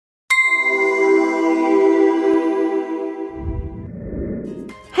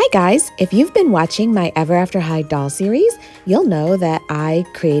guys, if you've been watching my Ever After High doll series, you'll know that I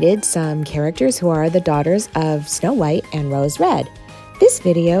created some characters who are the daughters of Snow White and Rose Red. This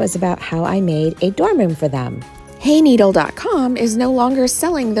video is about how I made a dorm room for them. HeyNeedle.com is no longer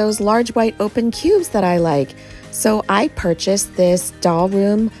selling those large white open cubes that I like, so I purchased this doll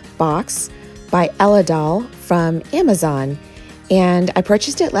room box by Ella Doll from Amazon, and I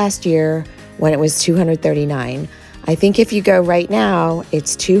purchased it last year when it was $239. I think if you go right now,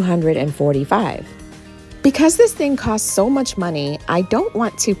 it's $245. Because this thing costs so much money, I don't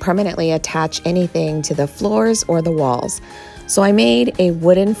want to permanently attach anything to the floors or the walls. So I made a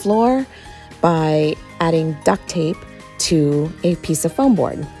wooden floor by adding duct tape to a piece of foam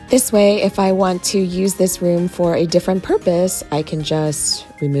board. This way, if I want to use this room for a different purpose, I can just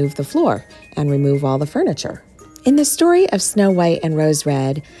remove the floor and remove all the furniture. In the story of Snow White and Rose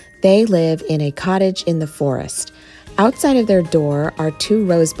Red, they live in a cottage in the forest. Outside of their door are two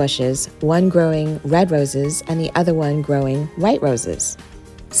rose bushes, one growing red roses and the other one growing white roses.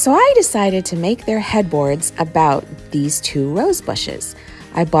 So I decided to make their headboards about these two rose bushes.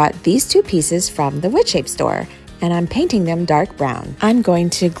 I bought these two pieces from the Wood Shape store, and I'm painting them dark brown. I'm going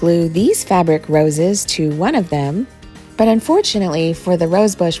to glue these fabric roses to one of them, but unfortunately for the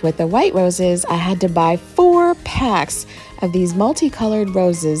rose bush with the white roses, I had to buy 4 packs of these multicolored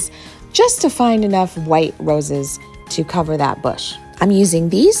roses just to find enough white roses to cover that bush. I'm using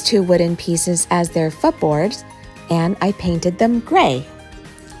these two wooden pieces as their footboards, and I painted them gray.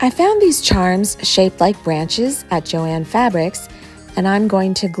 I found these charms shaped like branches at Joann Fabrics, and I'm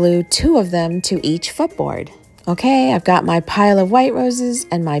going to glue 2 of them to each footboard. Okay, I've got my pile of white roses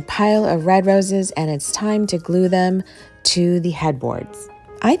and my pile of red roses, and it's time to glue them to the headboards.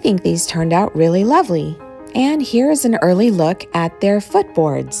 I think these turned out really lovely. And here's an early look at their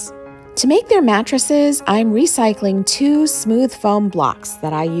footboards. To make their mattresses, I'm recycling 2 smooth foam blocks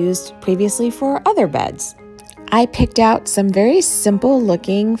that I used previously for other beds. I picked out some very simple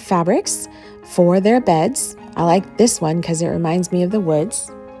looking fabrics for their beds. I like this one because it reminds me of the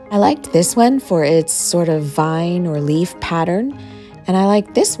woods. I liked this one for its sort of vine or leaf pattern, and I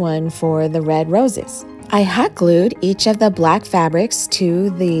like this one for the red roses. I hot glued each of the black fabrics to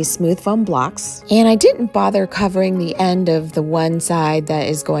the smooth foam blocks, and I didn't bother covering the end of the one side that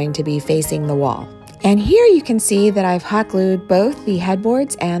is going to be facing the wall. And here you can see that I've hot glued both the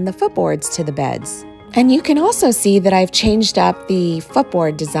headboards and the footboards to the beds. And you can also see that I've changed up the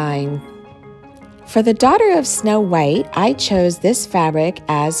footboard design. For the daughter of Snow White, I chose this fabric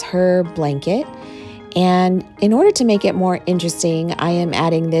as her blanket. And in order to make it more interesting, I am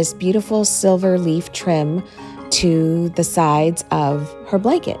adding this beautiful silver leaf trim to the sides of her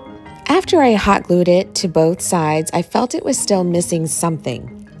blanket. After I hot glued it to both sides, I felt it was still missing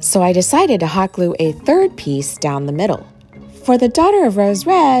something. So I decided to hot glue a 3rd piece down the middle. For the daughter of Rose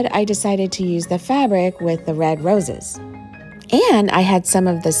Red, I decided to use the fabric with the red roses. And I had some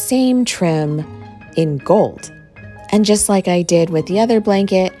of the same trim in gold. And just like I did with the other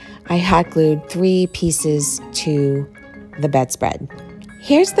blanket, I hot glued 3 pieces to the bedspread.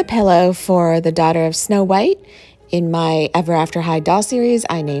 Here's the pillow for the daughter of Snow White. In my Ever After High doll series,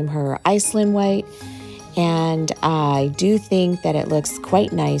 I name her Iceland White, and I do think that it looks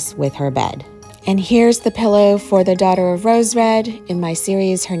quite nice with her bed. And here's the pillow for the daughter of Rose Red. In my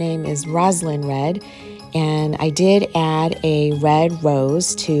series, her name is Rosalind Red, and I did add a red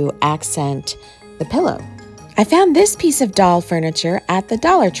rose to accent the pillow. I found this piece of doll furniture at the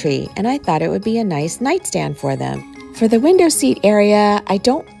Dollar Tree, and I thought it would be a nice nightstand for them. For the window seat area, I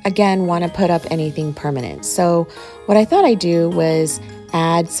don't, again, want to put up anything permanent. So what I thought I'd do was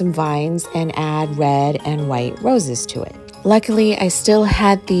add some vines and add red and white roses to it. Luckily, I still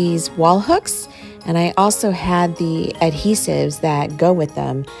had these wall hooks, and I also had the adhesives that go with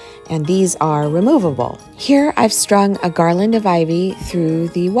them, and these are removable. Here I've strung a garland of ivy through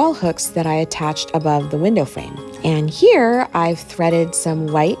the wall hooks that I attached above the window frame. And here I've threaded some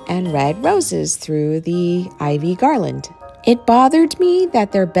white and red roses through the ivy garland. It bothered me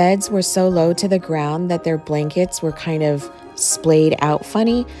that their beds were so low to the ground that their blankets were kind of splayed out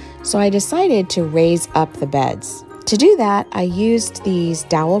funny, so I decided to raise up the beds. To do that, I used these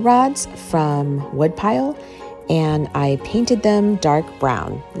dowel rods from Woodpile, and I painted them dark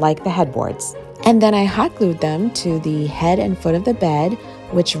brown, like the headboards. And then I hot glued them to the head and foot of the bed,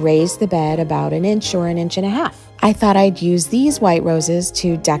 which raised the bed about 1 inch or 1.5 inches. I thought I'd use these white roses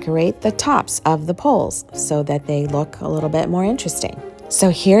to decorate the tops of the poles so that they look a little bit more interesting. So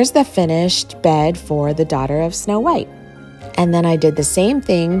here's the finished bed for the daughter of Snow White. And then I did the same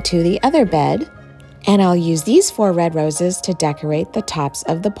thing to the other bed, and I'll use these 4 red roses to decorate the tops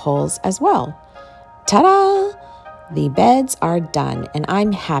of the poles as well. Ta-da! The beds are done, and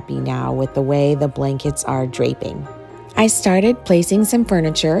I'm happy now with the way the blankets are draping. I started placing some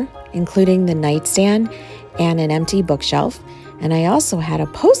furniture, including the nightstand and an empty bookshelf, and I also had a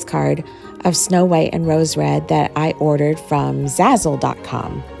postcard of Snow White and Rose Red that I ordered from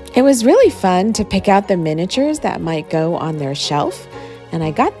Zazzle.com. It was really fun to pick out the miniatures that might go on their shelf, and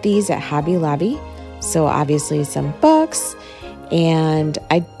I got these at Hobby Lobby, so obviously some books, and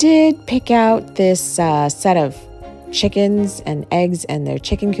I did pick out this set of chickens and eggs and their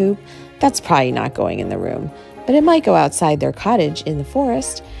chicken coop. That's probably not going in the room, but it might go outside their cottage in the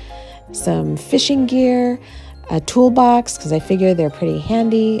forest. Some fishing gear, a toolbox, because I figure they're pretty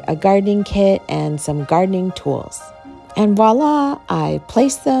handy, a gardening kit, and some gardening tools. And voila, I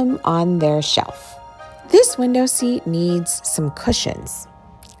placed them on their shelf. This window seat needs some cushions.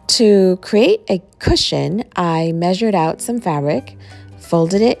 To create a cushion, I measured out some fabric,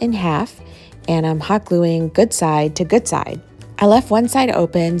 folded it in half, and I'm hot gluing good side to good side. I left one side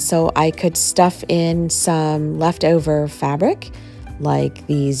open so I could stuff in some leftover fabric, like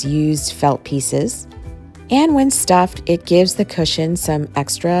these used felt pieces. And when stuffed, it gives the cushion some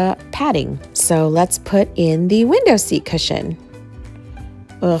extra padding. So let's put in the window seat cushion.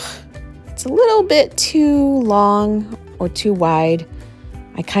 Ugh, it's a little bit too long or too wide.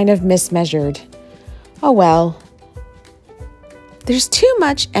 I kind of mismeasured. Oh well. There's too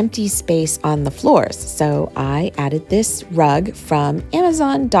much empty space on the floors, so I added this rug from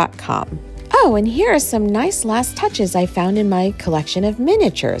Amazon.com. Oh, and here are some nice last touches I found in my collection of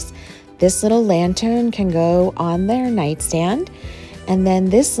miniatures. This little lantern can go on their nightstand, and then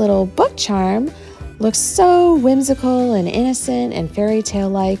this little book charm looks so whimsical and innocent and fairy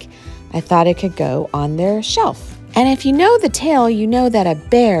tale-like. I thought it could go on their shelf. And if you know the tale, you know that a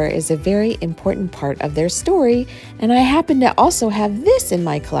bear is a very important part of their story, and I happen to also have this in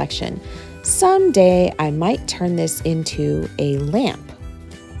my collection. Someday I might turn this into a lamp.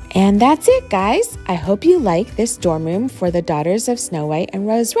 And that's it, guys. I hope you like this dorm room for the Daughters of Snow White and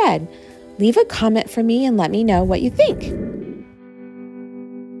Rose Red. Leave a comment for me and let me know what you think.